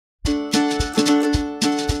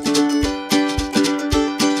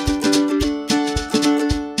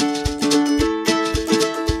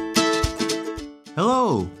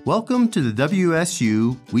Welcome to the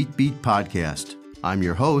WSU Wheat Beat Podcast. I'm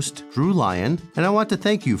your host, Drew Lyon, and I want to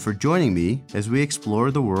thank you for joining me as we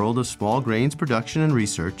explore the world of small grains production and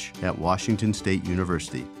research at Washington State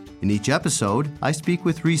University. In each episode, I speak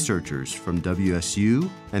with researchers from WSU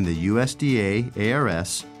and the USDA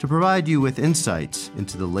ARS to provide you with insights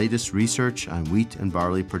into the latest research on wheat and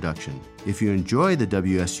barley production. If you enjoy the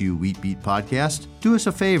WSU Wheat Beat podcast, do us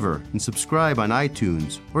a favor and subscribe on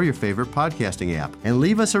iTunes or your favorite podcasting app. And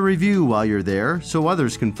leave us a review while you're there so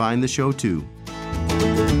others can find the show too.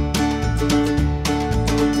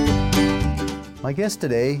 My guest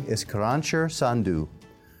today is Karanshir Sandhu.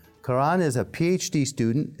 Karan is a PhD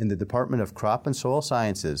student in the Department of Crop and Soil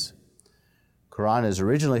Sciences. Karan is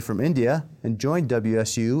originally from India and joined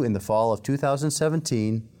WSU in the fall of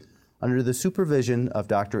 2017 under the supervision of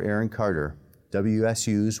Dr. Aaron Carter,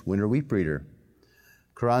 WSU's winter wheat breeder.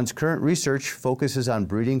 Karan's current research focuses on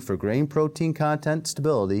breeding for grain protein content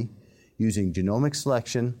stability using genomic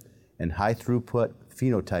selection and high-throughput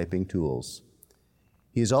phenotyping tools.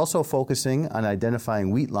 He is also focusing on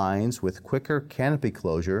identifying wheat lines with quicker canopy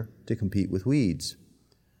closure to compete with weeds.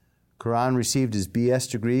 Karan received his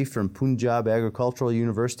BS degree from Punjab Agricultural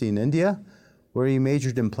University in India, where he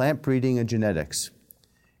majored in plant breeding and genetics.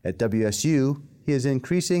 At WSU, he is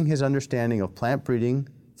increasing his understanding of plant breeding,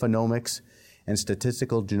 phenomics, and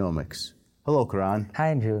statistical genomics. Hello, Karan.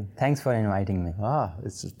 Hi, Drew. Thanks for inviting me.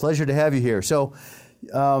 It's a pleasure to have you here. So,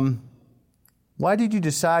 why did you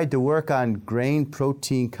decide to work on grain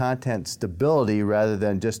protein content stability rather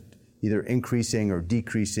than just either increasing or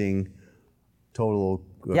decreasing total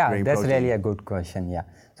grain protein? Yeah, that's really a good question, yeah.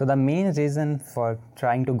 So the main reason for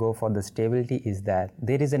trying to go for the stability is that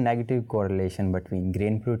there is a negative correlation between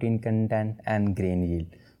grain protein content and grain yield.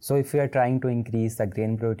 So if we are trying to increase the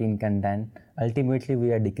grain protein content, ultimately we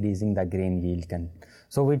are decreasing the grain yield content.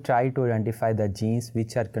 So we try to identify the genes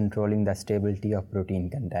which are controlling the stability of protein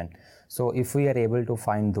content. So if we are able to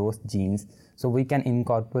find those genes, so we can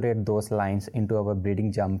incorporate those lines into our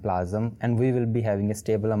breeding germplasm, and we will be having a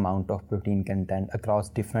stable amount of protein content across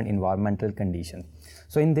different environmental conditions.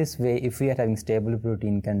 So in this way, if we are having stable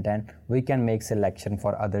protein content, we can make selection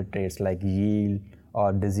for other traits like yield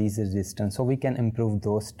or disease resistance. So we can improve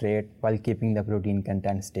those traits while keeping the protein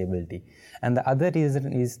content stability. And the other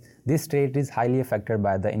reason is this trait is highly affected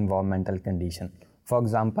by the environmental condition. For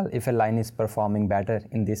example, if a line is performing better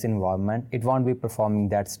in this environment, it won't be performing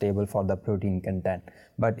that stable for the protein content.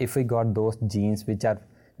 But if we got those genes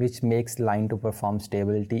which makes line to perform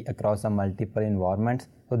stability across the multiple environments,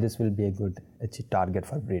 so this will be a good target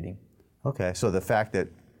for breeding. Okay, so the fact that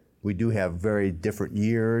we do have very different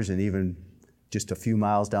years and even just a few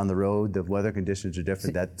miles down the road, the weather conditions are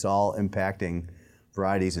different, that's all impacting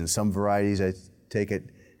varieties. And some varieties, I take it,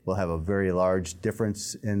 will have a very large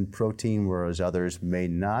difference in protein, whereas others may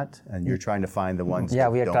not, and you're trying to find the ones we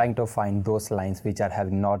are trying to find those lines which are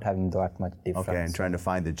not having that much difference. Okay, and trying to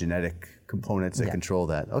find the genetic components that control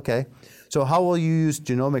that. Okay, so how will you use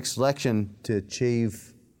genomic selection to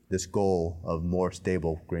achieve this goal of more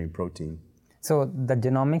stable grain protein? So the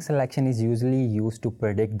genomic selection is usually used to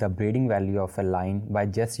predict the breeding value of a line by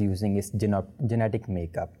just using its genetic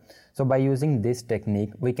makeup. So by using this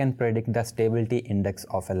technique, we can predict the stability index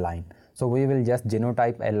of a line. So we will just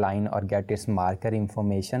genotype a line or get its marker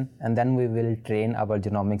information, and then we will train our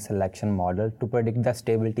genomic selection model to predict the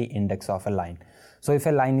stability index of a line. So if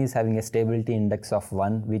a line is having a stability index of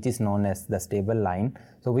 1, which is known as the stable line,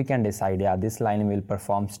 so we can decide, this line will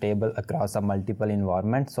perform stable across a multiple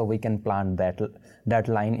environments, so we can plant that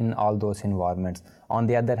line in all those environments. On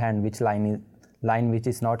the other hand, which line which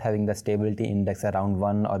is not having the stability index around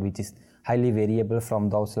 1 or which is highly variable from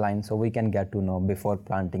those lines, so we can get to know before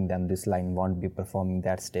planting them this line won't be performing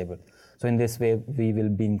that stable. So in this way, we will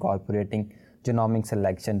be incorporating genomic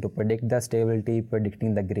selection to predict the stability,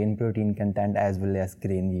 predicting the grain protein content as well as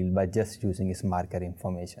grain yield by just using its marker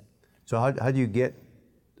information. So how do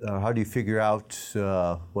you figure out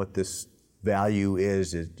what this value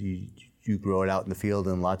is? Do you grow it out in the field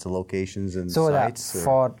in lots of locations and sites?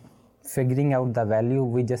 For figuring out the value,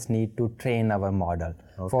 we just need to train our model.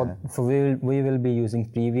 Okay. We will be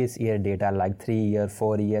using previous year data like 3 year,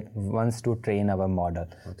 4 year once to train our model.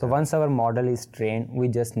 Okay. So once our model is trained, we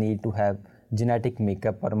just need to have genetic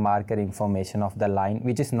makeup or marker information of the line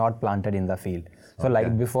which is not planted in the field. So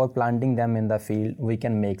like before planting them in the field, we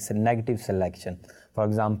can make negative selection. For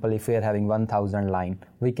example, if we are having 1,000 line,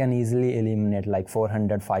 we can easily eliminate like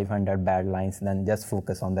 400, 500 bad lines, then just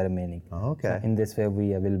focus on the remaining. Okay. So in this way,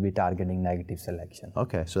 we will be targeting negative selection.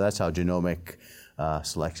 Okay, so that's how genomic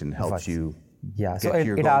selection helps you Yeah, so get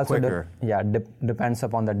your it goal also quicker. depends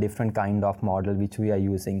upon the different kind of model which we are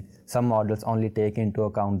using. Some models only take into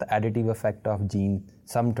account the additive effect of gene.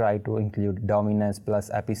 Some try to include dominance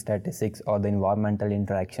plus epistatistics or the environmental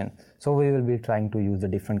interaction. So we will be trying to use the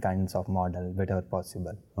different kinds of model wherever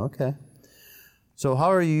possible. Okay. So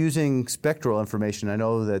how are you using spectral information? I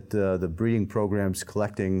know that the breeding program's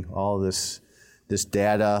collecting all this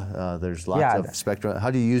data. There's lots of spectral.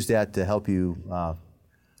 How do you use that to help you?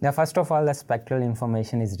 First of all, the spectral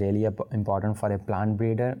information is really important for a plant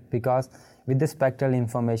breeder, because with the spectral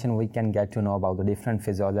information we can get to know about the different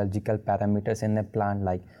physiological parameters in a plant.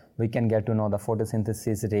 Like we can get to know the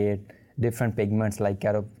photosynthesis rate, different pigments like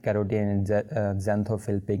carotene and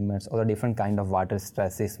xanthophyll pigments, or the different kind of water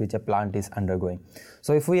stresses which a plant is undergoing.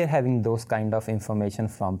 So if we are having those kind of information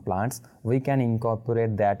from plants, we can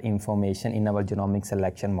incorporate that information in our genomic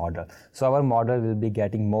selection model. So our model will be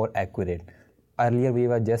getting more accurate. Earlier we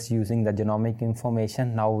were just using the genomic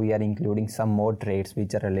information. Now we are including some more traits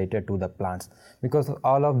which are related to the plants, because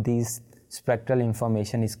all of these spectral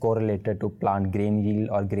information is correlated to plant grain yield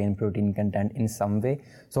or grain protein content in some way.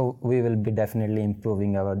 So we will be definitely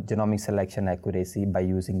improving our genomic selection accuracy by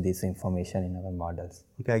using this information in our models.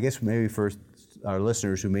 Okay, I guess maybe for our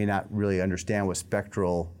listeners who may not really understand what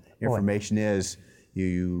spectral information is,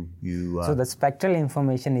 So the spectral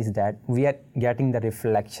information is that we are getting the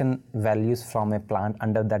reflection values from a plant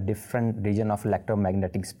under the different region of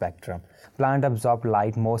electromagnetic spectrum. Plant absorb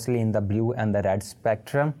light mostly in the blue and the red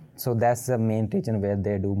spectrum. So that's the main region where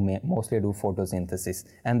they mostly do photosynthesis,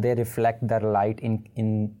 and they reflect their light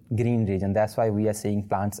in green region. That's why we are seeing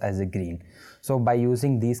plants as a green. So by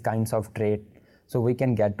using these kinds of traits, so we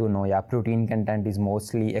can get to know, protein content is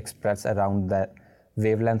mostly expressed around the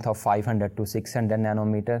wavelength of 500 to 600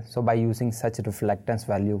 nanometer. So by using such reflectance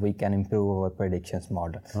value, we can improve our predictions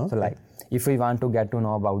model. Okay. So like if we want to get to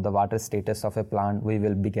know about the water status of a plant, we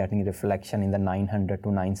will be getting reflection in the 900 to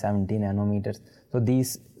 970 nanometers. So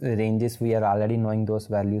these ranges, we are already knowing those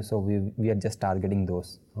values, so we are just targeting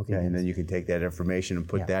those. Okay, and then you can take that information and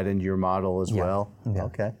put that into your model as well? Yeah.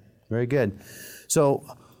 Okay, very good. So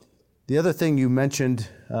the other thing you mentioned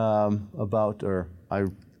about, or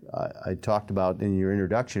I talked about in your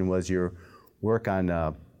introduction, was your work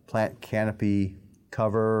on plant canopy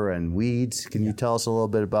cover and weeds. Can you tell us a little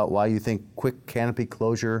bit about why you think quick canopy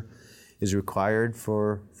closure is required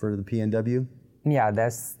for the PNW? Yeah,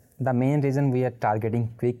 that's the main reason we are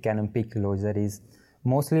targeting quick canopy closure is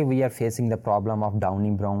mostly we are facing the problem of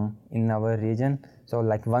downy brome in our region. So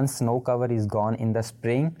like once snow cover is gone in the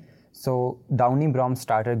spring, so downy brome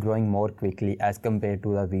started growing more quickly as compared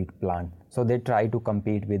to the wheat plant. So they try to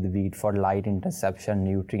compete with wheat for light interception,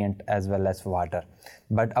 nutrient as well as water.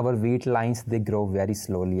 But our wheat lines, they grow very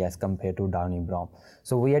slowly as compared to downy brome.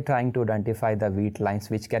 So we are trying to identify the wheat lines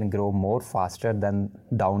which can grow more faster than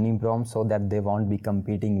downy brome, so that they won't be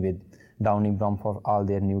competing with downy brome for all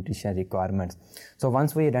their nutrition requirements. So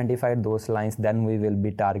once we identify those lines, then we will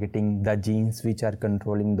be targeting the genes which are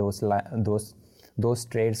controlling those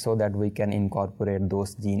traits, so that we can incorporate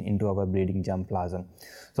those genes into our breeding germplasm.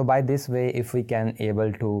 So by this way, if we can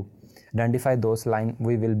able to identify those lines,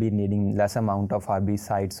 we will be needing less amount of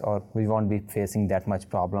herbicides, or we won't be facing that much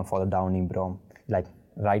problem for the downy brome. Like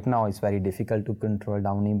right now, it's very difficult to control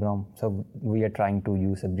downy brome, so we are trying to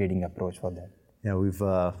use a breeding approach for that. Yeah, we've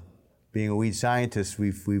being a weed scientist,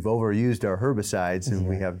 we've overused our herbicides, and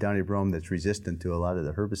we have downy brome that's resistant to a lot of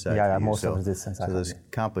the herbicides. Yeah, most of resistance. So there's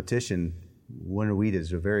competition. Winter wheat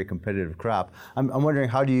is a very competitive crop. I'm wondering,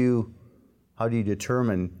 how do you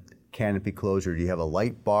determine canopy closure? Do you have a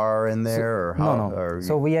light bar in there, or how? No.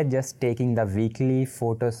 So we are just taking the weekly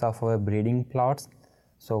photos of our breeding plots.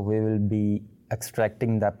 So we will be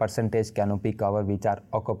extracting the percentage canopy cover which are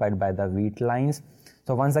occupied by the wheat lines.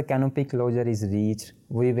 So once the canopy closure is reached,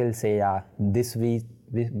 we will say this week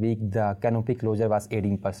the canopy closure was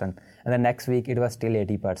 18%, and the next week it was still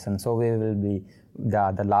 80%. So we will be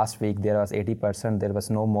the last week there was 80%. There was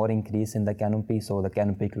no more increase in the canopy, so the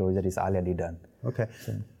canopy closure is already done. Okay.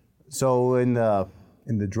 So in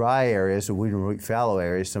the dry areas, the wheat fallow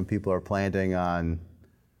areas, some people are planting on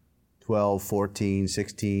 12, 14,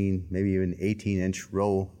 16, maybe even 18-inch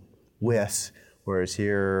row widths, whereas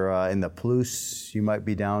here in the Palouse, you might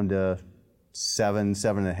be down to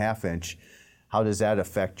 7.5 inch. How does that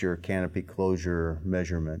affect your canopy closure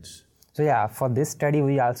measurements? So yeah, for this study,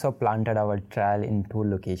 we also planted our trial in two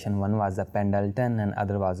locations. One was the Pendleton and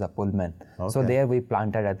other was the Pullman. Okay. So there we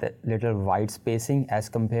planted at a little wide spacing as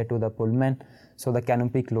compared to the Pullman. So the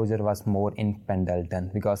canopy closure was more in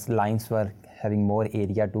Pendleton because lines were having more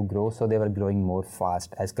area to grow, so they were growing more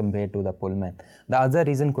fast as compared to the Pullman. The other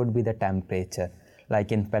reason could be the temperature.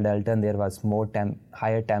 Like in Pendleton, there was more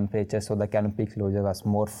higher temperature, so the canopy closure was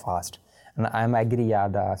more fast. And I'm agree, yeah,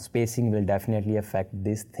 the spacing will definitely affect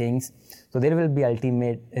these things. So there will be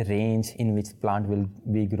ultimate range in which plant will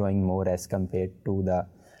be growing more as compared to the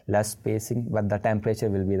less spacing, but the temperature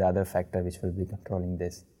will be the other factor which will be controlling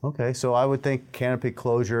this. Okay, so I would think canopy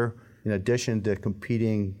closure, in addition to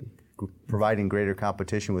providing greater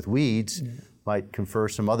competition with weeds, might confer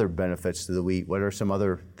some other benefits to the wheat. What are some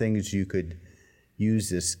other things you could use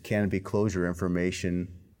this canopy closure information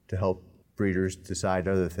to help breeders decide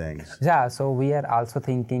other things? Yeah, so we are also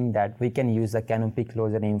thinking that we can use the canopy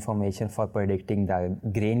closure information for predicting the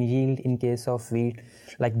grain yield in case of wheat.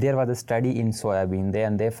 Like there was a study in soybean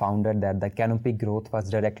and they found that the canopy growth was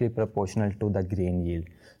directly proportional to the grain yield.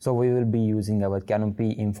 So we will be using our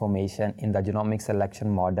canopy information in the genomic selection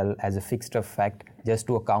model as a fixed effect just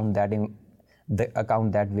to account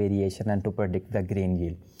that variation and to predict the grain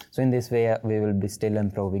yield. So in this way, we will be still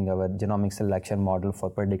improving our genomic selection model for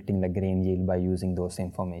predicting the grain yield by using those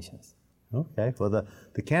informations. Okay, well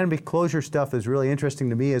the canopy closure stuff is really interesting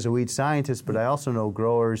to me as a weed scientist, but I also know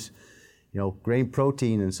growers, grain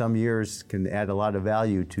protein in some years can add a lot of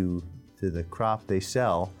value to the crop they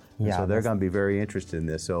sell. Yeah, so they're going to be very interested in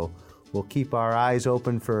this. So we'll keep our eyes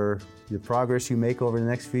open for the progress you make over the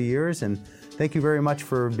next few years. And thank you very much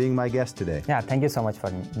for being my guest today. Yeah, thank you so much for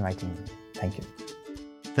inviting me. Thank you.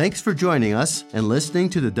 Thanks for joining us and listening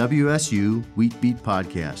to the WSU Wheat Beat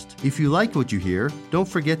podcast. If you like what you hear, don't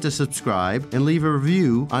forget to subscribe and leave a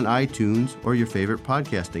review on iTunes or your favorite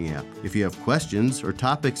podcasting app. If you have questions or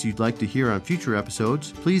topics you'd like to hear on future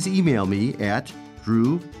episodes, please email me at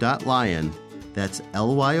drew.lyon, that's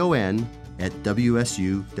Lyon, at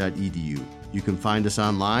wsu.edu. You can find us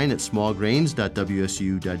online at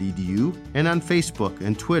smallgrains.wsu.edu and on Facebook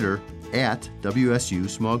and Twitter at WSU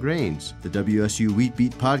Small Grains. The WSU Wheat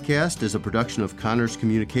Beat podcast is a production of Connors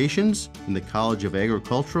Communications in the College of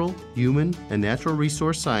Agricultural, Human, and Natural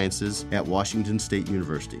Resource Sciences at Washington State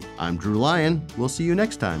University. I'm Drew Lyon. We'll see you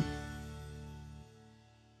next time.